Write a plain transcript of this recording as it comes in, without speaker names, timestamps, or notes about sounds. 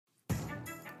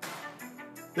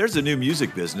There's a new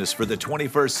music business for the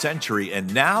 21st century,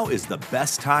 and now is the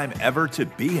best time ever to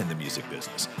be in the music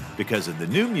business. Because in the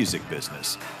new music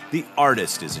business, the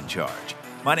artist is in charge.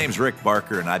 My name's Rick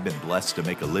Barker, and I've been blessed to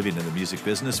make a living in the music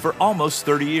business for almost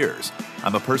 30 years.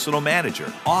 I'm a personal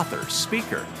manager, author,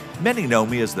 speaker. Many know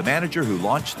me as the manager who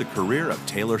launched the career of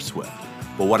Taylor Swift.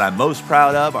 But what I'm most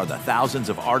proud of are the thousands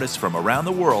of artists from around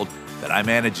the world that I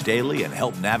manage daily and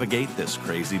help navigate this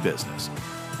crazy business.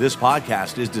 This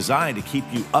podcast is designed to keep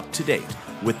you up to date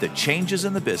with the changes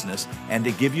in the business and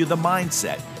to give you the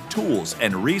mindset, tools,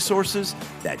 and resources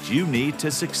that you need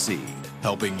to succeed.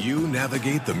 Helping you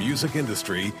navigate the music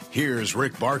industry, here's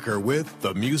Rick Barker with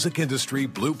the Music Industry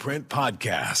Blueprint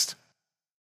Podcast.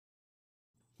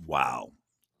 Wow.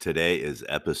 Today is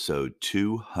episode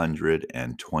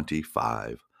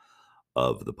 225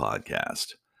 of the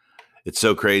podcast. It's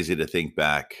so crazy to think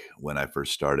back when I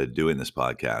first started doing this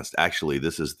podcast. Actually,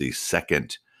 this is the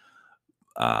second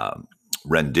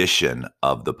rendition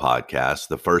of the podcast.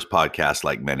 The first podcast,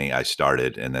 like many, I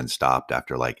started and then stopped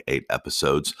after like 8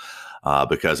 episodes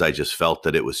because I just felt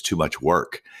that it was too much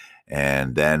work.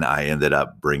 And then I ended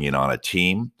up bringing on a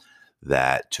team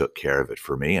that took care of it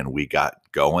for me, and we got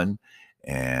going.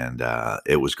 And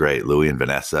it was great. Louie and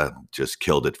Vanessa just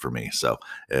killed it for me. So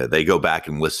they go back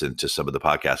and listen to some of the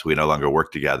podcasts. We no longer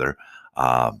work together.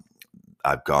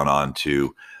 I've gone on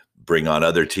to bring on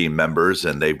other team members,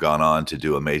 and they've gone on to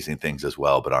do amazing things as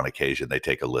well. But on occasion, they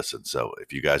take a listen. So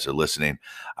if you guys are listening,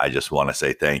 I just want to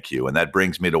say thank you. And that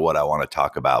brings me to what I want to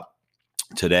talk about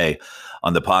today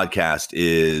on the podcast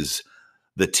is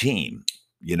the team.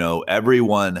 You know,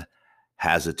 everyone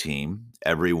has a team.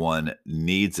 Everyone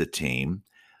needs a team.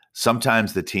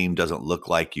 Sometimes the team doesn't look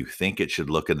like you think it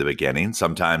should look in the beginning.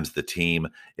 Sometimes the team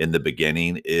in the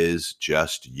beginning is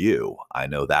just you. I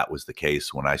know that was the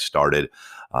case when I started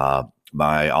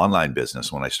my online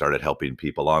business. When I started helping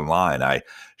people online, I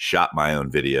shot my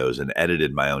own videos and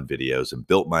edited my own videos and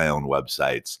built my own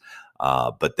websites.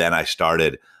 But then I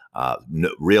started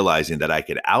realizing that I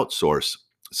could outsource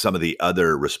some of the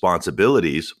other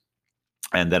responsibilities.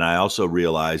 And then I also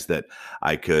realized that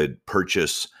I could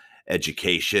purchase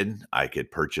education. I could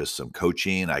purchase some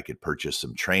coaching. I could purchase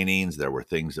some trainings. There were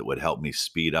things that would help me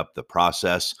speed up the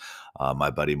process.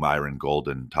 My buddy Myron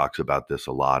Golden talks about this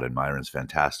a lot, and Myron's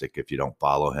fantastic. If you don't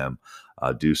follow him,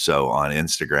 do so on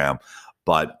Instagram.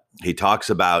 But he talks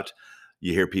about,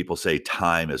 you hear people say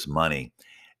time is money.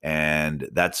 And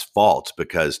that's false,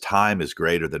 because time is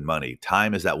greater than money.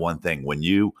 Time is that one thing. When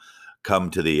you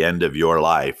come to the end of your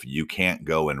life, you can't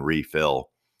go and refill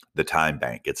the time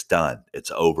bank. It's done. It's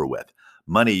over with.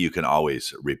 Money you can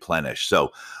always replenish.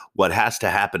 So what has to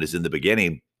happen is, in the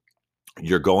beginning,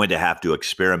 you're going to have to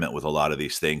experiment with a lot of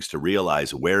these things to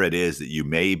realize where it is that you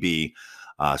may be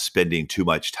spending too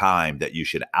much time that you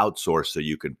should outsource so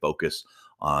you can focus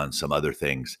on some other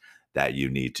things that you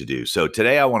need to do. So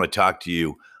today I want to talk to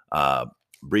you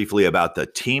briefly about the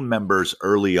team members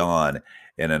early on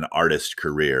in an artist's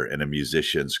career, in a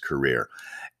musician's career.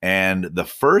 And the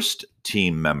first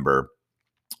team member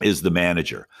is the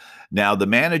manager. Now, the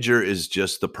manager is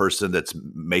just the person that's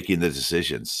making the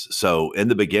decisions. So in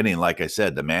the beginning, like I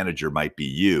said, the manager might be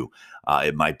you.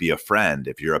 It might be a friend.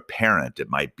 If you're a parent, it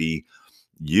might be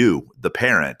you, the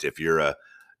parent. If you're a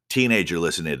teenager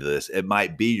listening to this, it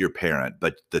might be your parent.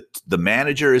 But the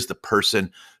manager is the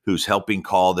person who's helping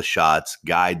call the shots,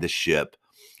 guide the ship,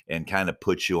 and kind of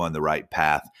put you on the right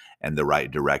path and the right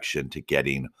direction to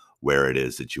getting where it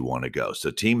is that you want to go.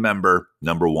 So team member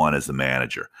number one is the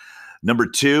manager. Number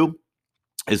two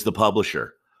is the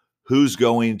publisher. Who's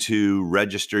going to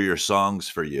register your songs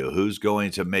for you? Who's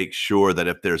going to make sure that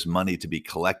if there's money to be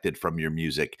collected from your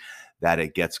music, that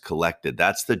it gets collected?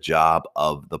 That's the job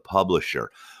of the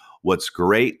publisher. What's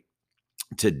great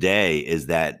today is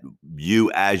that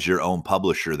you, as your own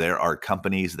publisher, there are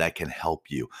companies that can help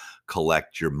you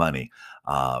collect your money.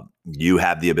 You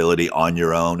have the ability on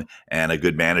your own, and a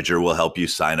good manager will help you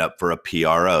sign up for a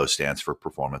PRO, stands for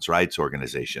Performance Rights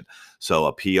Organization. So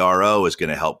a PRO is going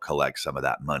to help collect some of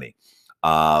that money.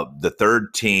 The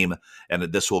third team, and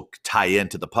this will tie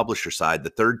into the publisher side, the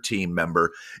third team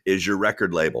member is your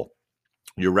record label.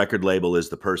 Your record label is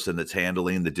the person that's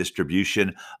handling the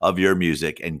distribution of your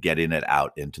music and getting it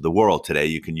out into the world. Today,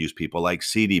 you can use people like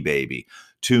CD Baby,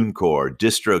 TuneCore,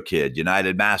 DistroKid,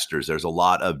 United Masters. There's a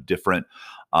lot of different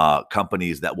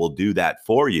companies that will do that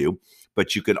for you,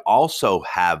 but you can also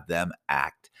have them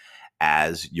act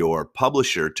as your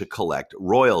publisher to collect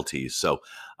royalties. So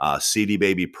CD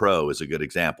Baby Pro is a good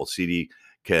example.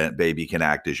 Baby can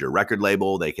act as your record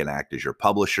label. They can act as your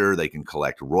publisher. They can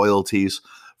collect royalties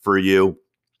for you.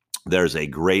 there's a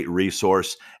great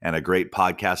resource and a great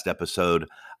podcast episode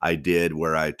I did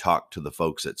where I talked to the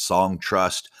folks at Song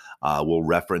Trust. We'll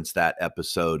reference that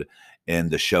episode in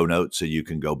the show notes so you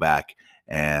can go back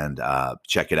and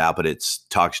check it out. But it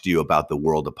talks to you about the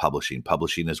world of publishing.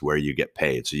 Publishing is where you get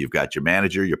paid. So you've got your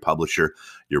manager, your publisher,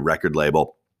 your record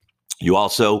label. You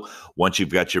also, once you've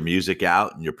got your music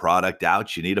out and your product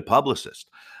out, you need a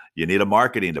publicist. You need a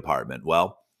marketing department.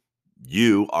 Well,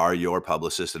 you are your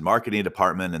publicist and marketing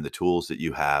department, and the tools that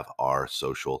you have are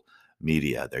social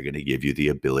media. They're going to give you the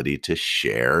ability to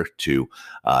share, to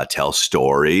tell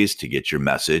stories, to get your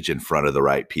message in front of the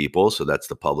right people. So that's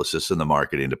the publicist and the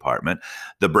marketing department.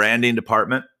 The branding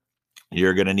department,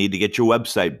 you're going to need to get your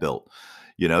website built.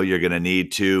 You're going to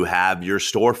need to have your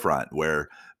storefront where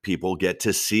people get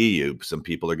to see you. Some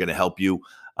people are going to help you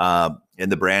in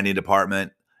the branding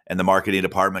department and the marketing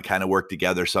department kind of work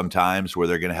together sometimes, where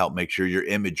they're going to help make sure your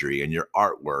imagery and your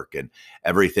artwork and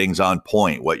everything's on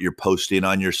point. What you're posting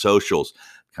on your socials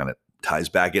kind of ties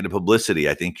back into publicity.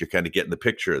 I think you're kind of getting the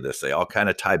picture of this. They all kind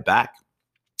of tie back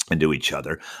into each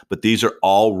other, but these are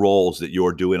all roles that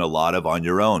you're doing a lot of on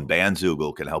your own.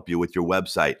 Bandzoogle can help you with your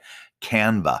website.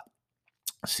 Canva,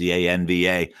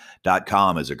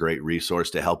 CANVA.com is a great resource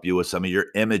to help you with some of your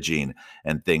imaging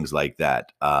and things like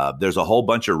that. There's a whole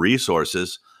bunch of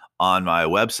resources on my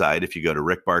website. If you go to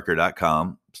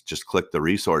rickbarker.com, just click the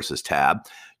resources tab,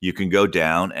 you can go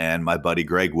down, and my buddy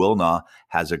Greg Wilnaugh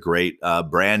has a great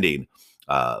branding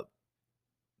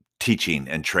teaching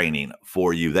and training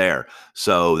for you there.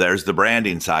 So there's the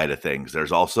branding side of things.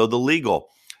 There's also the legal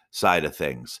side of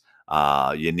things.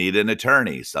 You need an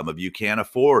attorney. Some of you can't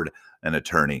afford an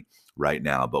attorney right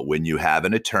now, but when you have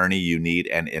an attorney, you need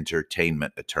an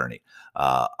entertainment attorney.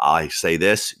 I say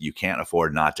this, you can't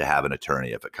afford not to have an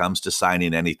attorney. If it comes to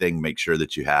signing anything, make sure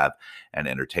that you have an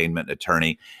entertainment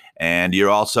attorney. And you're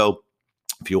also,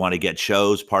 if you want to get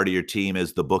shows, part of your team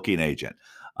is the booking agent.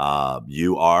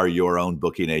 You are your own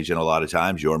booking agent. A lot of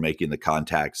times you're making the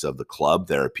contacts of the club.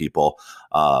 There are people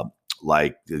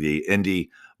like the Indie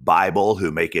Bible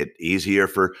who make it easier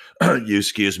for you,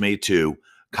 to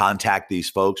contact these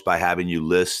folks by having you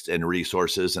lists and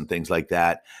resources and things like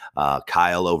that.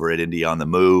 Kyle over at Indie on the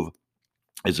Move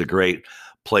is a great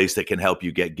place that can help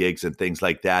you get gigs and things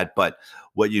like that. But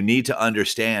what you need to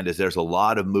understand is there's a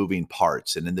lot of moving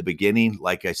parts. And in the beginning,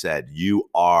 like I said, you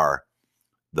are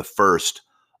the first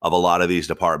of a lot of these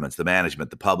departments: the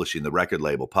management, the publishing, the record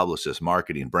label, publicist,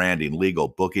 marketing, branding, legal,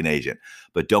 booking agent.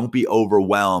 But don't be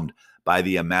overwhelmed by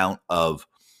the amount of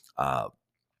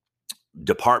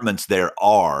departments there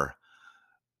are.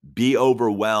 Be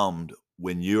overwhelmed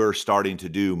when you're starting to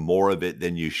do more of it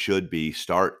than you should be.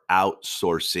 Start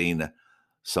outsourcing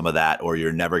some of that, or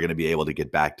you're never going to be able to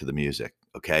get back to the music.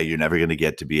 Okay. You're never going to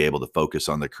get to be able to focus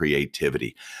on the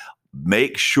creativity.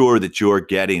 Make sure that you're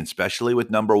getting, especially with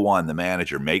number one, the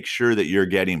manager, make sure that you're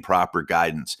getting proper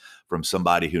guidance from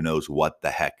somebody who knows what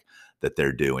the heck that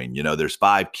they're doing. There's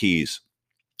 5 keys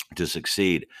to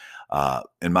succeed,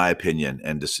 in my opinion,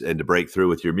 and to break through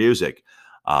with your music.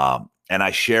 And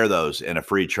I share those in a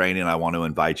free training I want to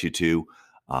invite you to.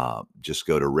 Just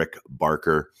go to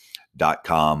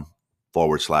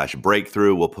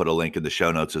rickbarker.com/breakthrough. We'll put a link in the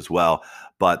show notes as well.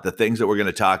 But the things that we're going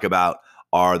to talk about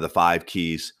are the 5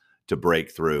 keys to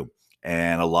break through.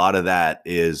 And a lot of that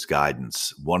is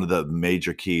guidance. One of the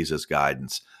major keys is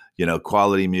guidance.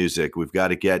 Quality music. We've got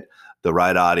to get the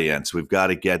right audience. We've got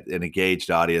to get an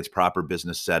engaged audience, proper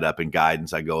business setup and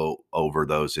guidance. I go over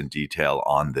those in detail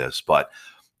on this, but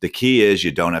the key is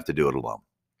you don't have to do it alone.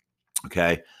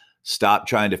 Okay. Stop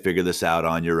trying to figure this out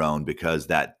on your own, because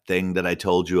that thing that I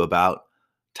told you about,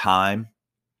 time,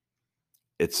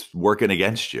 it's working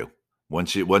against you.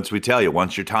 Once we tell you,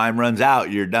 once your time runs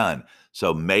out, you're done.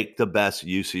 So make the best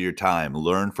use of your time.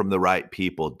 Learn from the right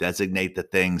people. Designate the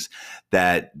things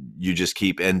that you just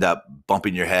end up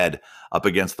bumping your head up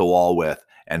against the wall with,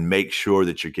 and make sure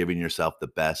that you're giving yourself the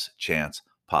best chance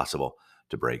possible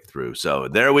to break through. So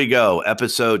there we go.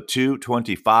 Episode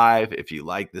 225. If you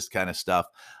like this kind of stuff,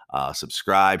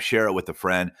 subscribe, share it with a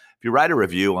friend. If you write a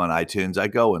review on iTunes, I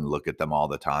go and look at them all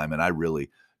the time, and I really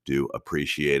do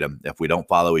appreciate them. If we don't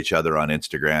follow each other on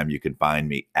Instagram, you can find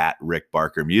me at Rick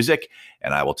Barker Music,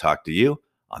 and I will talk to you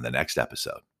on the next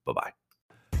episode. Bye-bye.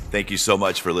 Thank you so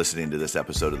much for listening to this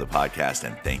episode of the podcast,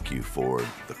 and thank you for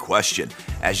the question.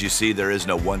 As you see, there is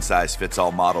no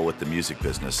one-size-fits-all model with the music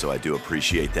business, so I do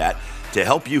appreciate that. To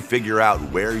help you figure out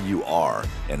where you are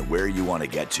and where you want to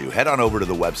get to, head on over to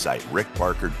the website,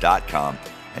 rickbarker.com,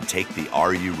 and take the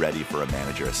Are You Ready for a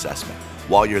Manager assessment.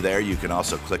 While you're there, you can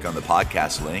also click on the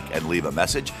podcast link and leave a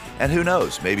message. And who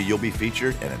knows, maybe you'll be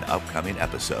featured in an upcoming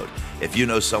episode. If you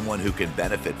know someone who can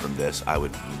benefit from this, I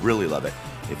would really love it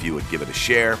if you would give it a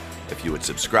share, if you would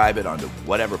subscribe it onto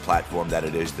whatever platform that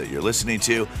it is that you're listening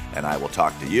to, and I will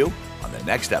talk to you on the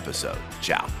next episode.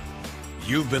 Ciao.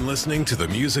 You've been listening to the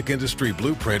Music Industry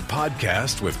Blueprint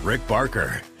podcast with Rick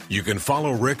Barker. You can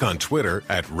follow Rick on Twitter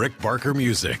at Rick Barker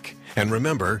Music. And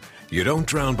remember, you don't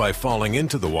drown by falling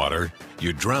into the water,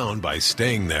 you drown by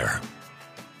staying there.